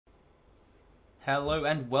Hello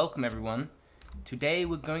and welcome everyone. Today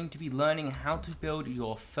we're going to be learning how to build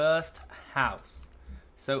your first house.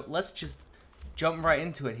 So let's just jump right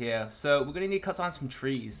into it here. So we're going to need to cut down some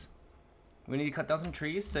trees. We need to cut down some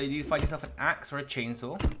trees, so you need to find yourself an axe or a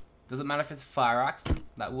chainsaw. Doesn't matter if it's a fire axe,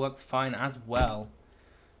 that works fine as well.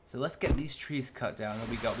 So let's get these trees cut down. What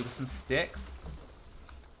we got? We got some sticks.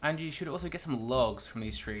 And you should also get some logs from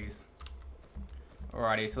these trees.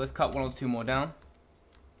 Alrighty, so let's cut one or two more down.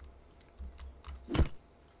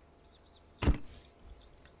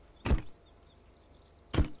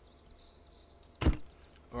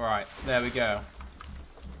 Alright, there we go.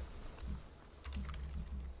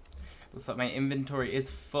 Looks like my inventory is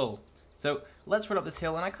full. So let's run up this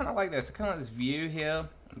hill, and I kind of like this. I kind of like this view here,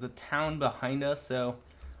 the town behind us. So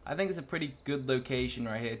I think it's a pretty good location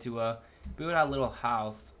right here to build our little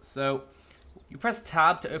house. So you press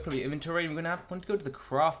tab to open up your inventory, and we're gonna want to go to the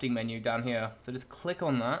crafting menu down here. So just click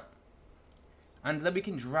on that, and then we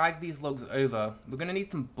can drag these logs over. We're gonna need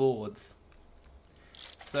some boards.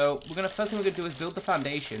 So first thing we're gonna do is build the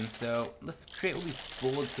foundation. So let's create all these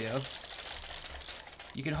boards here.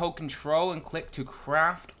 You can hold control and click to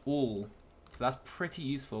craft all. So that's pretty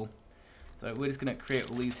useful. So we're just gonna create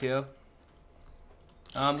all these here.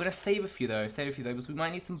 I'm gonna save a few though, because we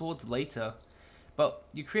might need some boards later. But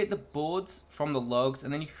you create the boards from the logs,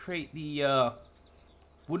 and then you create the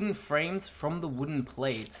wooden frames from the wooden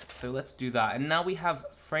plates. So let's do that. And now we have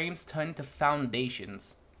frames turned into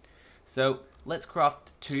foundations. So let's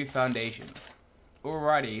craft 2 foundations.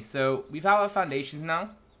 Alrighty, so we've had our foundations now.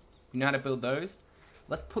 You know how to build those.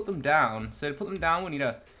 Let's put them down. So to put them down, we need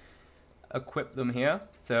to equip them here.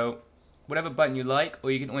 So whatever button you like,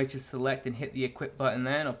 or you can always just select and hit the equip button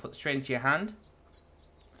there, and it'll put straight into your hand.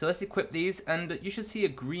 So let's equip these, and you should see a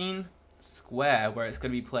green square where it's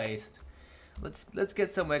going to be placed. Let's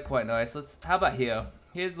get somewhere quite nice. How about here?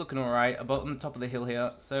 Here's looking alright, about on the top of the hill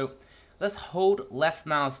here. So let's hold left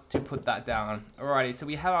mouse to put that down. Alrighty, so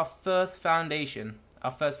we have our first foundation.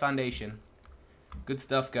 Good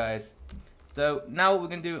stuff, guys. So now what we're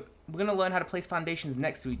going to do, we're going to learn how to place foundations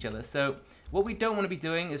next to each other. So what we don't want to be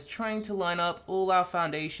doing is trying to line up all our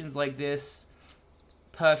foundations like this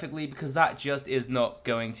perfectly, because that just is not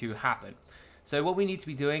going to happen. So what we need to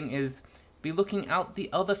be doing is be looking out the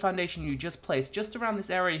other foundation you just placed, just around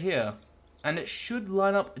this area here. And it should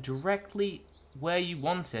line up directly where you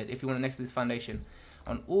want it, if you want it next to this foundation.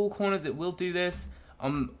 On all corners it will do this.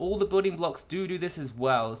 All the building blocks do this as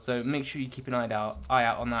well, so make sure you keep an eye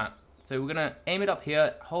out on that. So we're gonna aim it up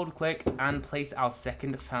here, hold click, and place our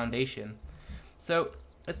second foundation. So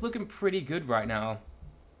it's looking pretty good right now.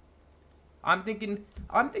 I'm thinking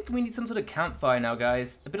we need some sort of campfire now,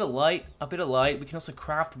 guys. A bit of light. We can also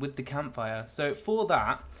craft with the campfire. So for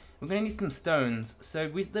that, we're gonna need some stones. So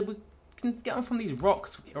we can get them from these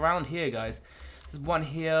rocks around here, guys. There's one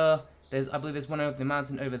here. I believe there's one over the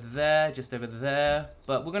mountain over there, just over there.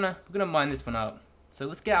 But we're gonna mine this one up. So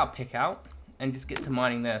let's get our pick out and just get to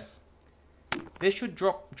mining this. This should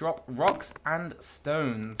drop rocks and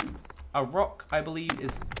stones. A rock, I believe,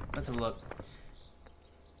 is, let's have a look.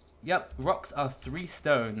 Yep, rocks are 3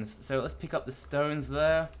 stones. So let's pick up the stones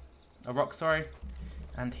there. A rock, sorry.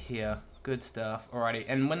 And here. Good stuff. Alrighty.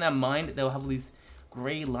 And when they're mined, they'll have all these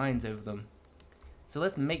grey lines over them. So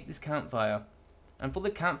let's make this campfire. And for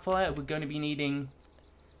the campfire, we're going to be needing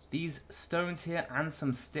these stones here and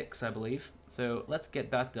some sticks, I believe. So let's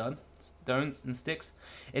get that done. Stones and sticks.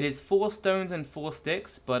 It is 4 stones and 4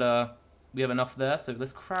 sticks, but we have enough there. So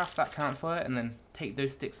let's craft that campfire and then take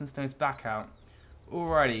those sticks and stones back out.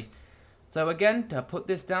 Alrighty. So again, to put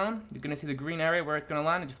this down, you're going to see the green area where it's going to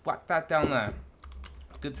land, and just whack that down there.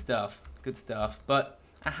 Good stuff. Good stuff. But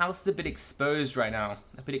our house is a bit exposed right now.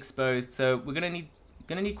 So we're going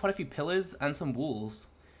to need quite a few pillars and some walls.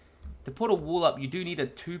 To put a wall up, you do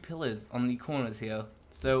need 2 pillars on the corners here.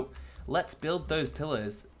 So let's build those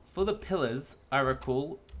pillars. For the pillars, I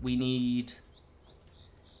recall, we need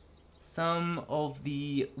some of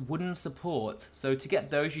the wooden supports. So to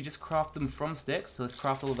get those, you just craft them from sticks. So let's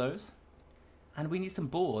craft all of those. And we need some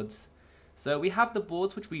boards. So we have the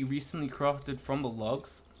boards which we recently crafted from the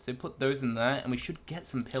logs. So put those in there, and we should get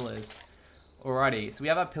some pillars. Alrighty, so we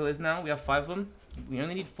have our pillars now. We have 5 of them. We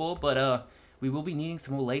only need 4, but we will be needing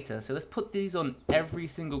some more later. So let's put these on every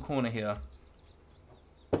single corner here.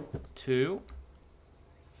 2,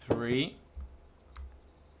 3,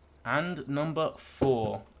 and number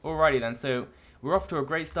 4. Alrighty then, so we're off to a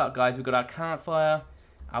great start, guys. We've got our campfire,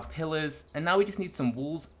 our pillars, and now we just need some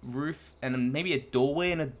walls, roof, and maybe a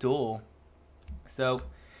doorway and a door. So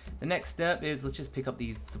the next step is, let's just pick up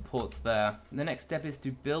these supports there. The next step is to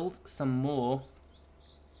build some more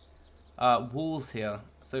walls here.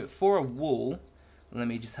 So for a wall, Let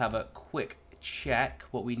me just have a quick check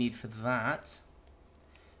what we need for that.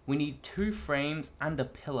 We need 2 frames and a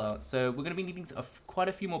pillar. So we're going to be needing quite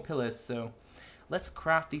a few more pillars. So let's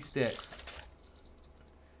craft these sticks.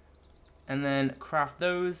 And then craft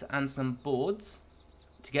those and some boards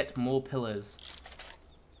to get more pillars.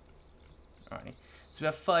 Alrighty. So we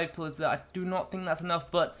have 5 pillars there. I do not think that's enough,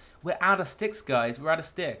 but we're out of sticks, guys. We're out of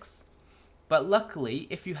sticks. But luckily,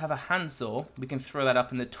 if you have a handsaw, we can throw that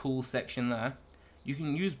up in the tool section there. You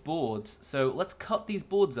can use boards. So let's cut these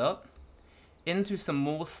boards up into some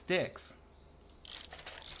more sticks.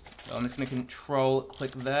 So I'm just going to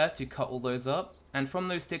control-click there to cut all those up. And from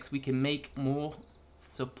those sticks, we can make more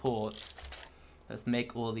supports. Let's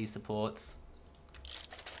make all these supports.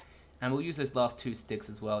 And we'll use those last 2 sticks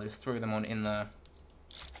as well. Just throw them on in there.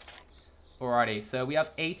 Alrighty, so we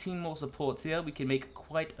have 18 more supports here. We can make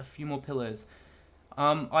quite a few more pillars.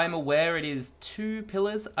 I'm aware it is 2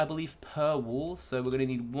 pillars, I believe, per wall. So we're going to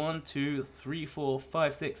need 1, 2, 3, 4,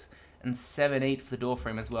 5, 6, and 7, 8 for the door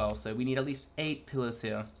frame as well. So we need at least 8 pillars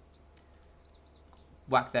here.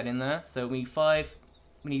 Whack that in there. So we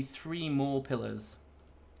need 3 more pillars.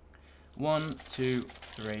 1, 2,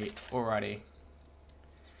 3. Alrighty.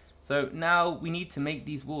 So now we need to make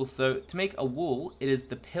these walls. So to make a wall, it is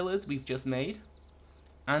the pillars we've just made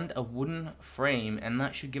and a wooden frame, and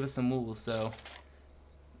that should give us some walls. So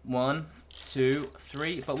 1, 2,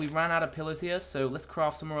 3. But we ran out of pillars here, so let's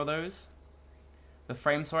craft some more of those. The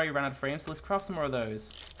frame, sorry, we ran out of frames, so let's craft some more of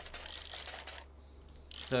those.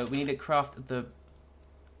 So we need to craft the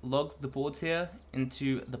logs, the boards here,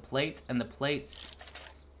 into the plates, and the plates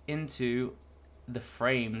into the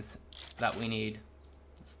frames that we need.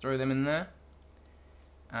 Let's throw them in there.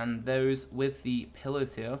 And those with the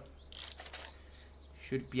pillars here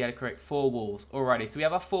should be able to create 4 walls. Alrighty, so we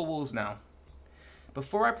have our 4 walls now.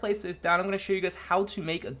 Before I place those down, I'm going to show you guys how to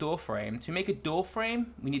make a door frame. To make a door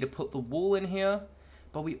frame, we need to put the wall in here,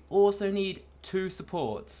 but we also need 2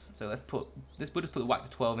 supports. So let's put this. We'll just put the whack to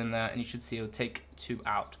 12 in there, and you should see it'll take 2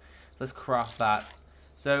 out. So let's craft that.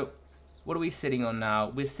 So what are we sitting on now?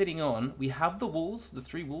 We're sitting on, we have the walls, the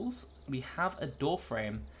 3 walls. We have a door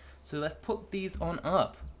frame. So let's put these on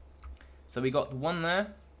up. So we got the one there,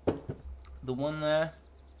 the one there,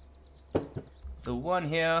 the one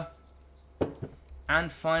here,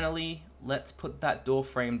 and finally, let's put that door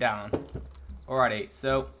frame down. Alrighty,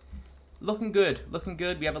 so looking good, looking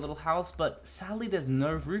good. We have a little house, but sadly there's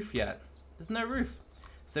no roof yet. There's no roof.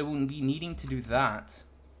 So we'll be needing to do that.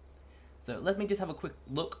 So let me just have a quick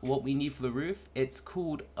look what we need for the roof. It's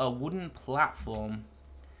called a wooden platform.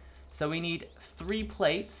 So we need 3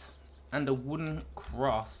 plates and a wooden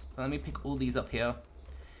cross. So let me pick all these up here.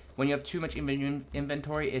 When you have too much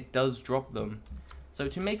inventory, it does drop them. So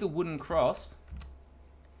to make a wooden cross,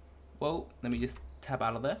 well, let me just tab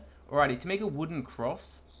out of there. Alrighty, to make a wooden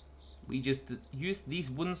cross, we just use these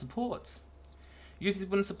wooden supports. Use these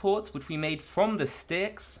wooden supports, which we made from the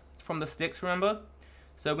sticks. Remember?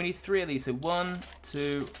 So we need 3 of these. So 1,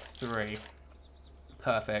 2, 3.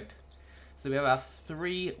 Perfect. So we have our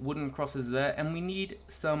 3 wooden crosses there, and we need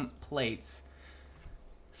some plates.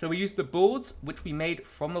 So we use the boards, which we made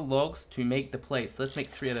from the logs, to make the plates. Let's make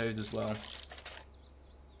 3 of those as well.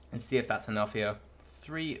 And see if that's enough here.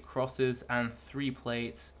 3 crosses and 3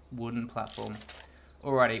 plates, wooden platform.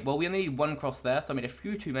 Alrighty, well we only need 1 cross there, so I made a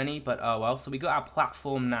few too many, but oh well. So we got our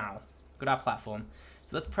platform now. Got our platform.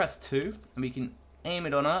 So let's press 2, and we can aim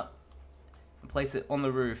it on up and place it on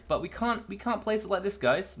the roof. But we can't place it like this,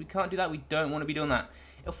 guys. We can't do that. We don't want to be doing that.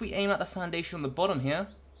 If we aim at the foundation on the bottom here,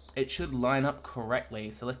 it should line up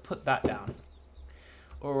correctly. So let's put that down.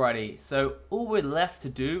 Alrighty, so all we're left to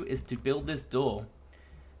do is to build this door.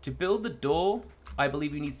 To build the door, I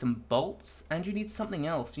believe you need some bolts, and you need something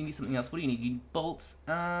else. You need something else. What do you need? You need bolts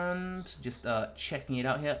and, just checking it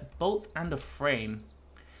out here, bolts and a frame.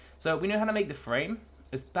 So we know how to make the frame.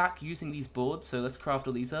 It's back using these boards, so let's craft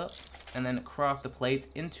all these up, and then craft the plates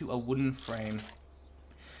into a wooden frame.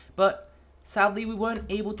 But sadly, we were not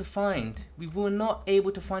able to find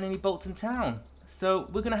any bolts in town. So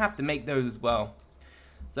we're going to have to make those as well.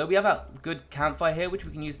 So we have a good campfire here, which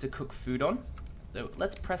we can use to cook food on. So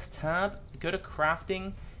let's press tab, go to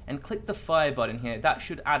crafting, and click the fire button here. That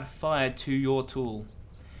should add fire to your tool.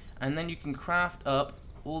 And then you can craft up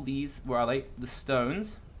all these, where are they? The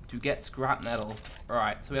stones, to get scrap metal.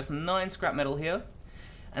 Alright, so we have some 9 scrap metal here.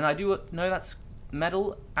 And I do know that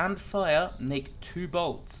metal and fire make 2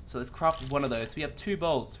 bolts. So let's craft 1 of those. So we have 2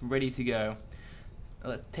 bolts ready to go. Now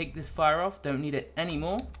let's take this fire off, don't need it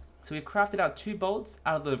anymore. So we've crafted out 2 bolts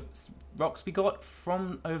out of the rocks we got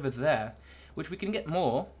from over there. Which we can get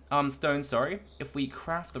more, stones, sorry, if we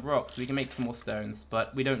craft the rocks, we can make some more stones,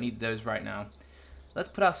 but we don't need those right now. Let's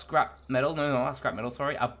put our scrap metal, no, not our scrap metal,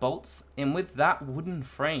 sorry, our bolts in with that wooden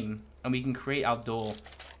frame, and we can create our door.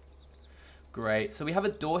 Great, so we have a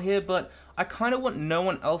door here, but I kind of want no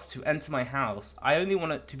one else to enter my house. I only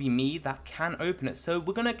want it to be me that can open it, so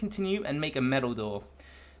we're going to continue and make a metal door.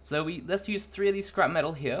 So let's use 3 of these scrap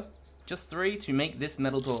metal here, just 3 to make this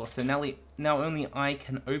metal door, so now only I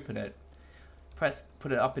can open it.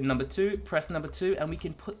 Put it up in number 2, press number 2, and we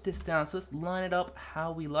can put this down, so let's line it up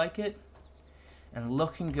how we like it. And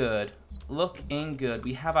looking good, looking good.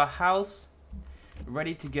 We have our house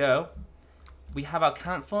ready to go. We have our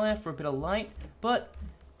campfire for a bit of light, but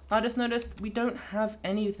I just noticed we don't have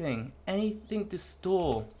anything to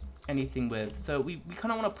store anything with. So we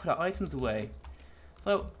kind of want to put our items away.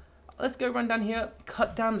 So let's go run down here,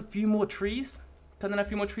 cut down a few more trees,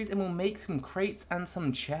 and we'll make some crates and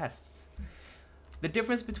some chests. The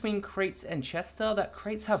difference between crates and chests are that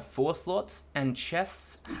crates have 4 slots and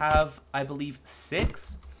chests have, I believe,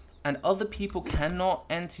 6, and other people cannot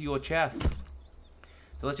enter your chests.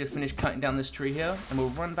 So let's just finish cutting down this tree here, and we'll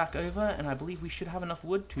run back over, and I believe we should have enough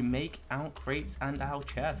wood to make our crates and our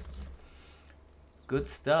chests. Good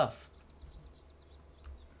stuff.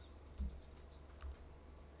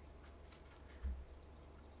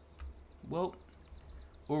 Well,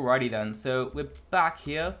 alrighty then, so we're back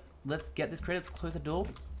here. Let's get this created. Let's close the door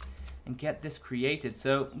and get this created.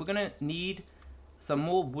 So we're gonna need some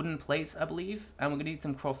more wooden plates, I believe, and we're gonna need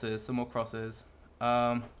some crosses, some more crosses.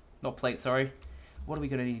 Not plates, sorry. What are we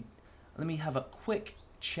gonna need? Let me have a quick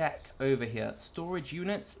check over here. Storage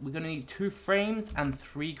units. We're gonna need 2 frames and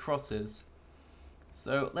 3 crosses.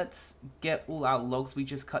 So let's get all our logs we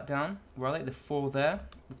just cut down. Right, the 4 there.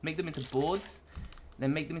 Let's make them into boards.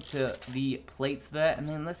 Then make them into the plates there, and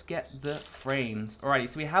then let's get the frames. Alrighty,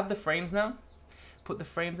 so we have the frames now. Put the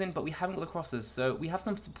frames in, but we haven't got the crosses. So we have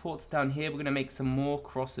some supports down here. We're going to make some more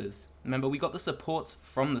crosses. Remember, we got the supports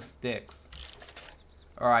from the sticks.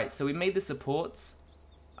 Alright, so we made the supports,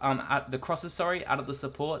 the crosses, sorry, out of the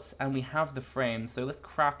supports, and we have the frames. So let's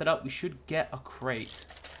craft it up. We should get a crate.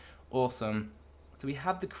 Awesome. So we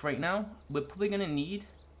have the crate now. We're probably going to need...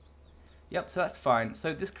 Yep, so that's fine.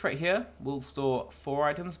 So this crate here will store 4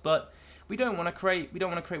 items, but we don't want a crate. We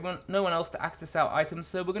want no one else to access our items.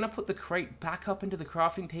 So we're going to put the crate back up into the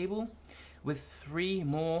crafting table with 3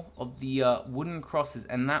 more of the wooden crosses,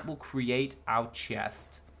 and that will create our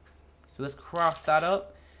chest. So let's craft that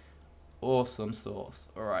up. Awesome sauce.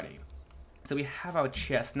 Alrighty. So we have our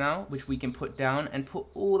chest now, which we can put down and put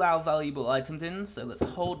all our valuable items in. So let's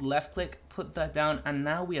hold left click, put that down, and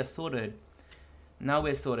now we are sorted. Now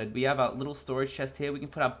we're sorted. We have our little storage chest here. We can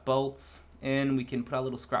put our bolts in. We can put our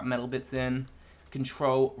little scrap metal bits in.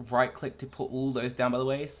 Control right click to put all those down, by the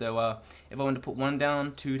way. So if I want to put 1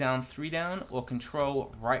 down, 2 down, 3 down, or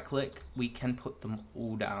control right click, we can put them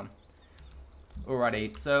all down.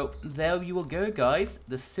 Alrighty, so there you will go, guys.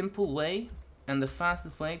 The simple way and the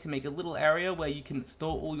fastest way to make a little area where you can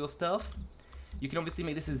store all your stuff. You can obviously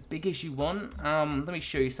make this as big as you want. Let me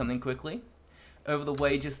show you something quickly. Over the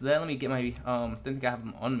way just there, let me get my, don't think I have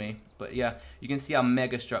them on me, but yeah, you can see our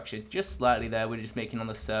mega structure just slightly there. We're just making on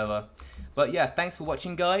the server. But yeah, thanks for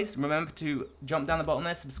watching, guys. Remember to jump down the bottom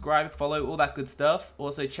there, subscribe, follow, all that good stuff.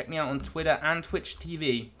 Also check me out on Twitter and Twitch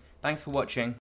TV. Thanks for watching.